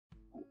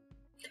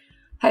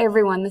Hi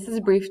everyone, this is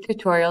a brief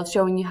tutorial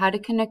showing you how to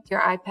connect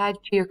your iPad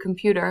to your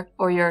computer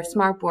or your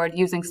smartboard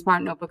using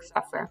Smart Notebook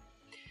software.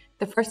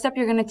 The first step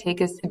you're going to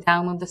take is to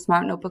download the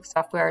Smart Notebook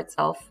software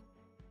itself.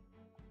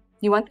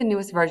 You want the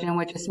newest version,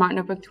 which is Smart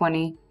Notebook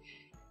 20.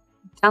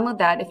 Download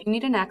that. If you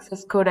need an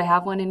access code, I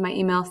have one in my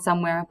email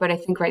somewhere, but I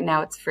think right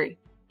now it's free.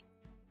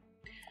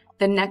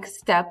 The next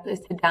step is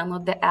to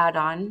download the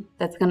add-on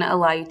that's going to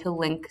allow you to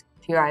link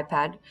to your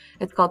iPad.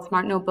 It's called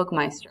Smart Notebook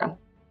Maestro.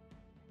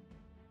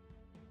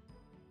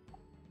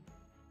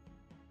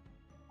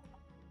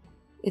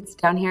 It's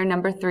down here,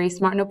 number 3,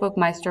 Smart Notebook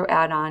Maestro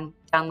add-on.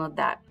 Download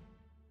that.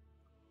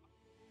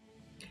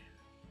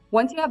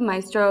 Once you have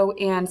Maestro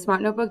and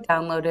Smart Notebook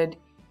downloaded,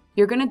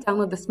 you're going to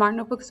download the Smart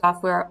Notebook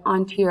software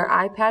onto your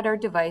iPad or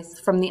device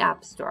from the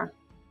App Store.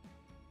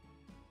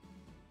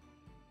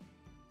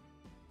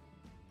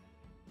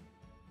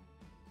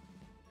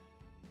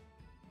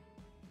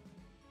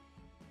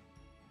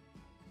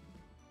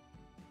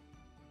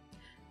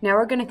 Now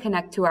we're going to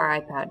connect to our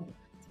iPad.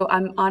 So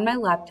I'm on my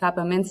laptop,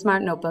 I'm in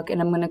Smart Notebook, and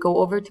I'm going to go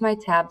over to my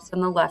tabs on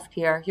the left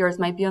here, yours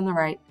might be on the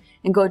right,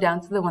 and go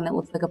down to the one that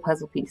looks like a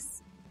puzzle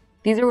piece.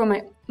 These are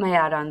where my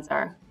add-ons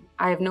are.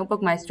 I have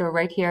Notebook Maestro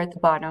right here at the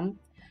bottom.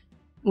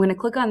 I'm going to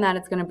click on that,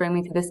 it's going to bring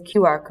me to this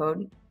QR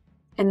code,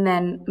 and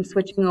then I'm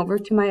switching over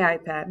to my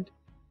iPad.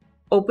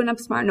 Open up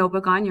Smart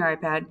Notebook on your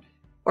iPad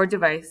or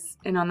device,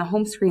 and on the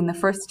home screen, the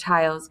first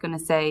tile is going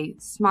to say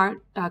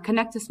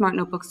Connect to Smart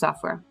Notebook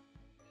software.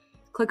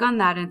 Click on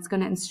that and it's going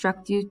to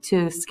instruct you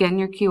to scan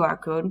your QR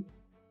code.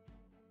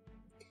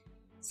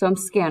 So I'm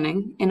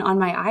scanning, and on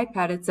my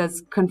iPad it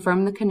says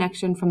confirm the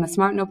connection from the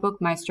Smart Notebook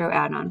Maestro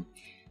add-on.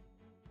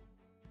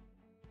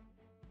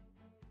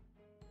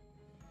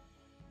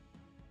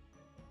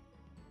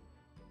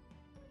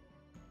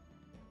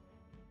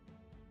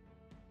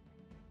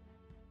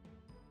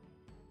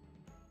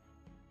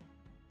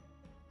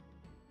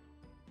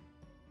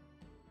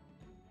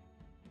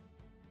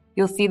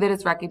 You'll see that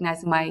it's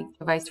recognizing my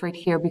device right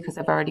here because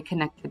I've already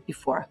connected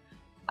before.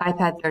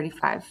 iPad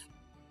 35,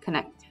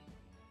 connect.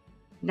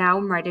 Now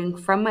I'm writing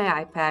from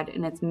my iPad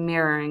and it's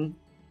mirroring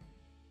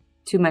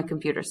to my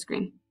computer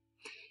screen.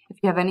 If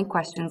you have any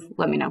questions,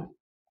 let me know.